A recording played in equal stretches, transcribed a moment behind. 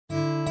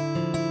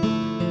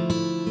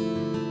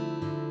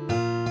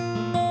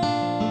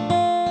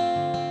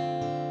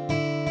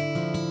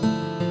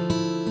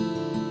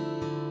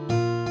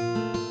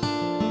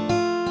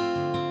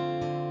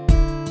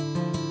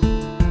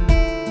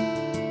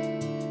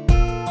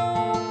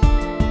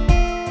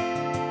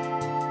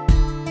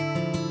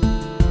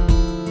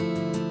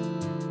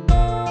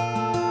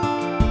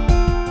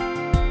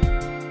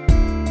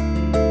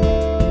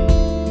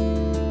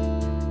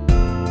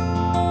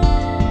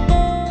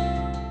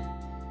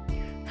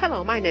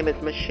Hello, my name is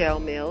Michele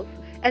Mills,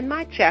 and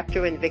my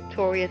chapter in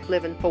Victorious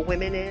Living for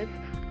Women is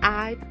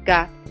I've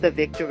Got the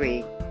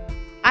Victory.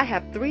 I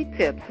have 3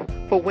 tips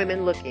for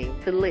women looking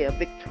to live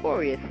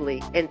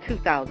victoriously in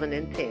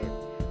 2010.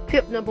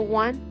 Tip number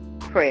 1,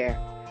 prayer.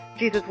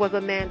 Jesus was a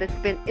man that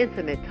spent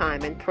intimate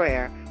time in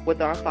prayer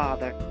with our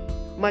Father.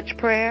 Much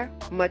prayer,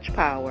 much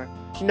power.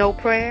 No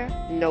prayer,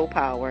 no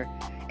power.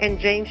 In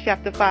James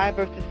chapter 5,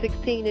 verses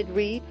 16, it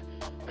reads,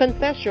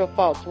 "Confess your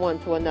faults one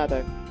to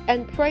another,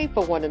 and pray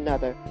for one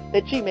another,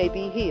 that ye may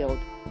be healed.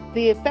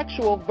 The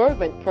effectual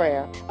fervent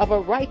prayer of a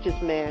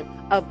righteous man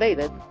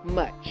availeth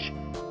much."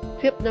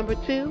 Tip number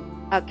 2,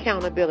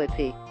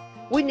 accountability.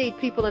 We need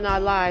people in our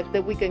lives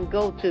that we can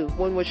go to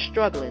when we're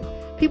struggling,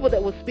 people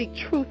that will speak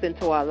truth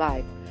into our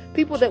life,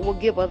 people that will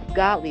give us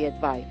godly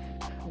advice,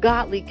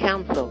 godly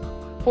counsel.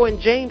 For in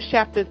James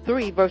chapter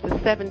 3, verses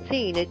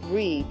 17, it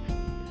reads,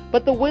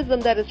 "But the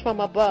wisdom that is from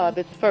above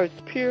is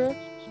first pure,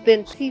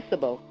 then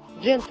peaceable,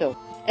 gentle,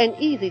 and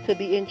easy to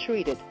be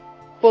entreated,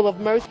 full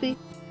of mercy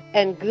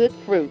and good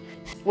fruits,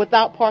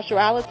 without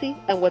partiality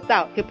and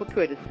without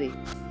hypocrisy."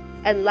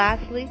 And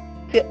lastly,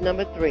 tip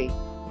number 3,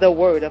 the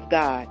Word of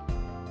God.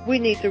 We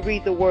need to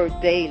read the Word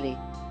daily.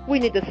 We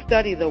need to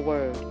study the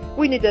Word.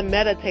 We need to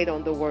meditate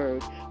on the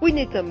Word. We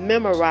need to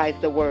memorize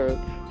the Word.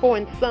 For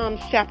in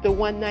Psalms chapter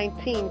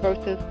 119,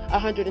 verses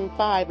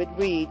 105, it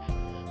reads,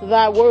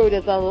 "Thy word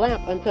is a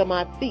lamp unto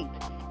my feet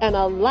and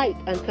a light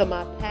unto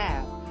my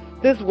path."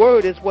 This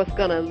word is what's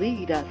going to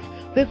lead us.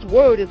 This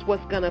word is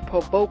what's going to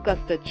provoke us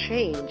to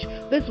change.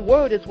 This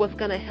word is what's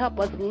going to help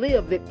us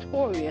live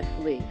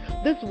victoriously.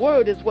 This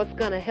word is what's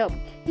going to help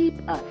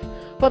keep us.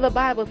 For the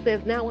Bible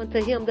says, "Now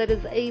unto him that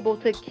is able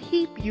to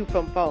keep you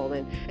from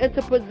falling and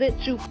to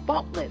present you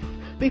faultless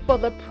before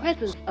the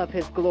presence of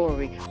his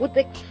glory with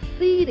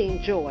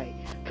exceeding joy,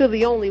 to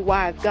the only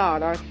wise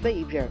God, our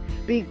Savior,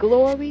 be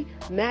glory,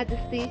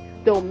 majesty,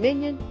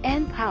 dominion,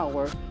 and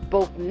power,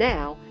 both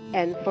now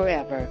and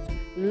forever."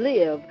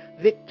 Live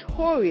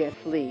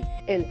victoriously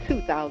in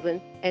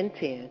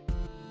 2010.